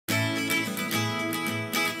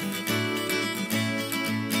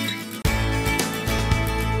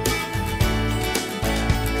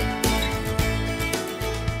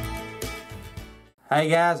Hey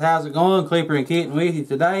guys, how's it going? Clipper and Kitten with you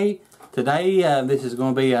today. This is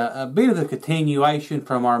going to be a bit of a continuation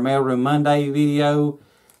from our Mailroom Monday video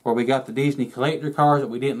where we got the Disney collector cards that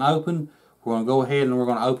we didn't open. We're going to go ahead and we're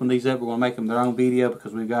going to open these up. We're going to make them their own video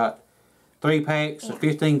because we've got 3 packs of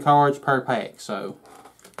 15 cards per pack. So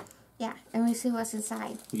yeah, and we see what's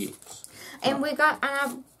inside. Yes. And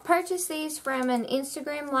I purchased these from an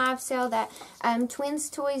Instagram live sale that Twins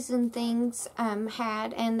Toys and Things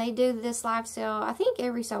had, and they do this live sale I think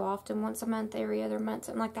every so often, once a month, every other month,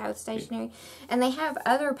 something like that, with stationery. And they have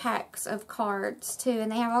other packs of cards too,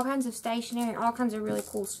 and they have all kinds of stationery, all kinds of really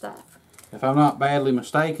cool stuff. If I'm not badly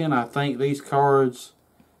mistaken, I think these cards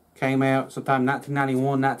came out sometime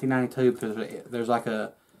 1991, 1992, because there's like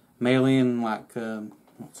a mail-in, like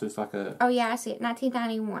it's like a... Oh yeah, I see it,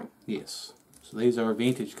 1991. Yes. So these are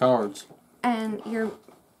vintage cards. And your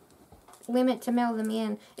limit to mail them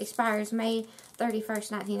in expires May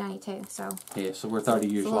 31st, 1992. So yeah, so we're 30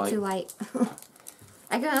 years late. It's a little too late.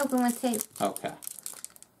 I can open one too. Okay.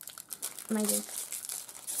 Maybe.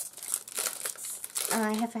 Oh,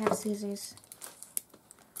 I have to have scissors.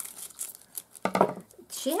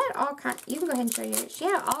 She had all kinds. You can go ahead and show you. She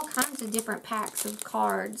had all kinds of different packs of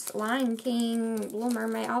cards. Lion King, Little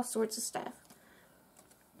Mermaid, all sorts of stuff.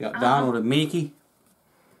 Got Donald and Mickey.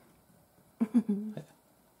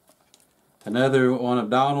 Another one of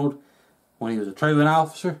Donald when he was a truant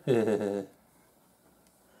officer. Yeah,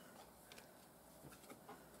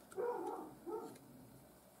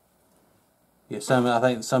 I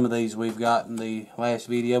think some of these we've got in the last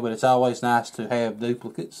video, but it's always nice to have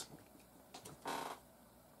duplicates.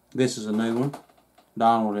 This is a new one,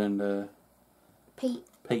 Donald and Pete.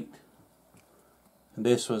 And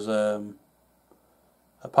this was a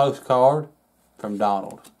postcard from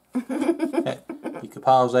Donald. You can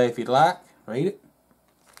pause there if you'd like. Read it.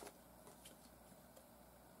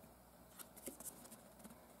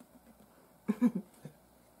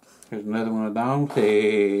 Here's another one of Donald.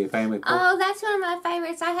 Hey, family. Oh, that's one of my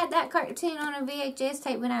favorites. I had that cartoon on a VHS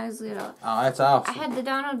tape when I was little. Oh, that's awesome. I had the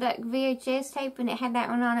Donald Duck VHS tape, and it had that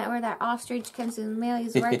one on it where that ostrich comes in the mail.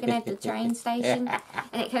 He's working at the train station,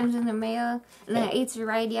 and it comes in the mail, and then it eats the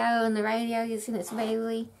radio, and the radio gets in its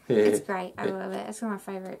belly. It's great. I love it. It's one of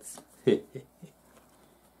my favorites.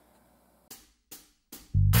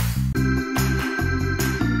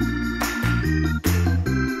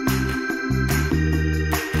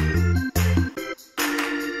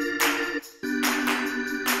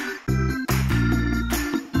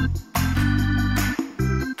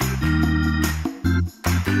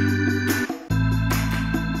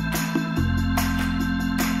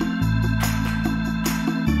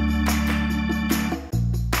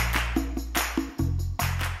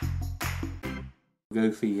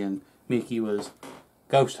 Goofy and Mickey was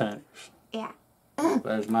ghost hunters. Yeah.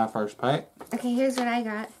 There's my first pack. Okay, here's what I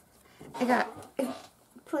got. I got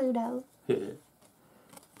Pluto.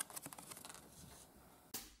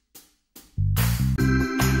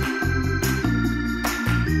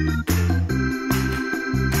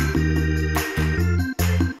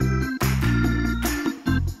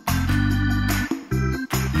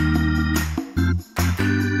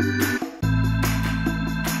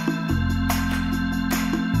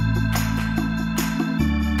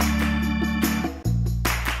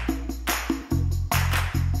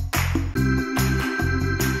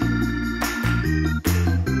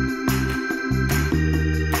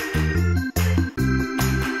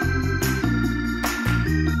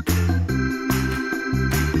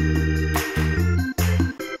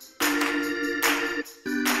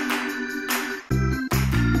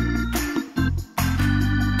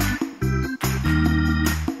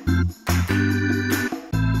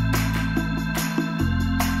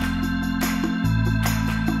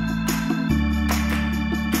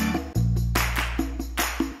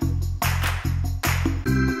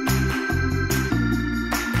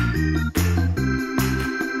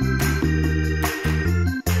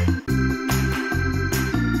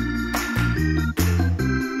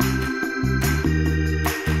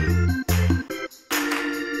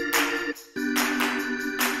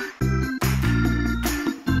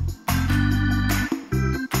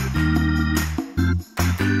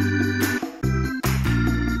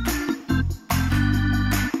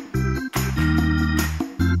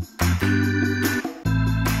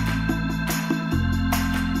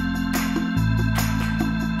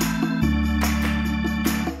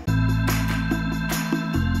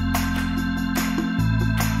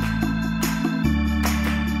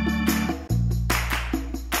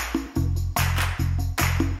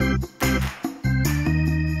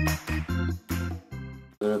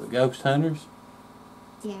 Ghost hunters?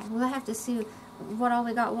 Yeah, we'll have to see what all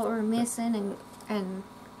we got, what we're missing, and and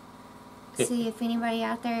Yeah. see if anybody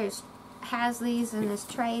out there has these and is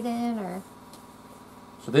trading or.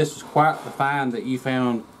 So this was quite the find that you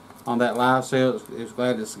found on that live sale. It's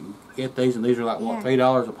glad to get these, and these are like what,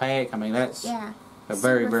 $3 a pack. I mean, that's a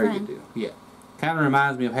very good deal. Yeah, kind of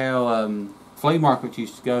reminds me of how flea markets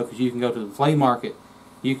used to go, because you can go to the flea market.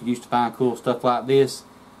 You could used to find cool stuff like this.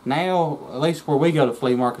 Now, at least where we go to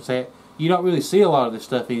flea markets at, you don't really see a lot of this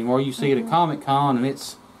stuff anymore. You see it at Comic-Con, and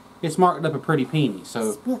it's marked up a pretty penny.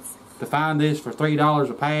 So to find this for $3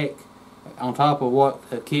 a pack, on top of what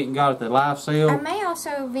Kitten got at the live sale. I may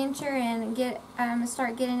also venture and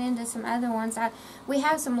start getting into some other ones. We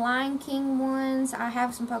have some Lion King ones. I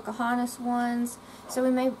have some Pocahontas ones. So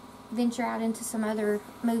we may venture out into some other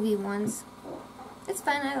movie ones. It's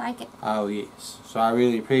fun. I like it. Oh, yes. So I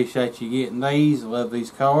really appreciate you getting these. I love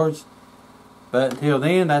these cards. But until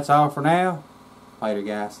then, that's all for now. Later,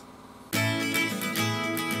 guys.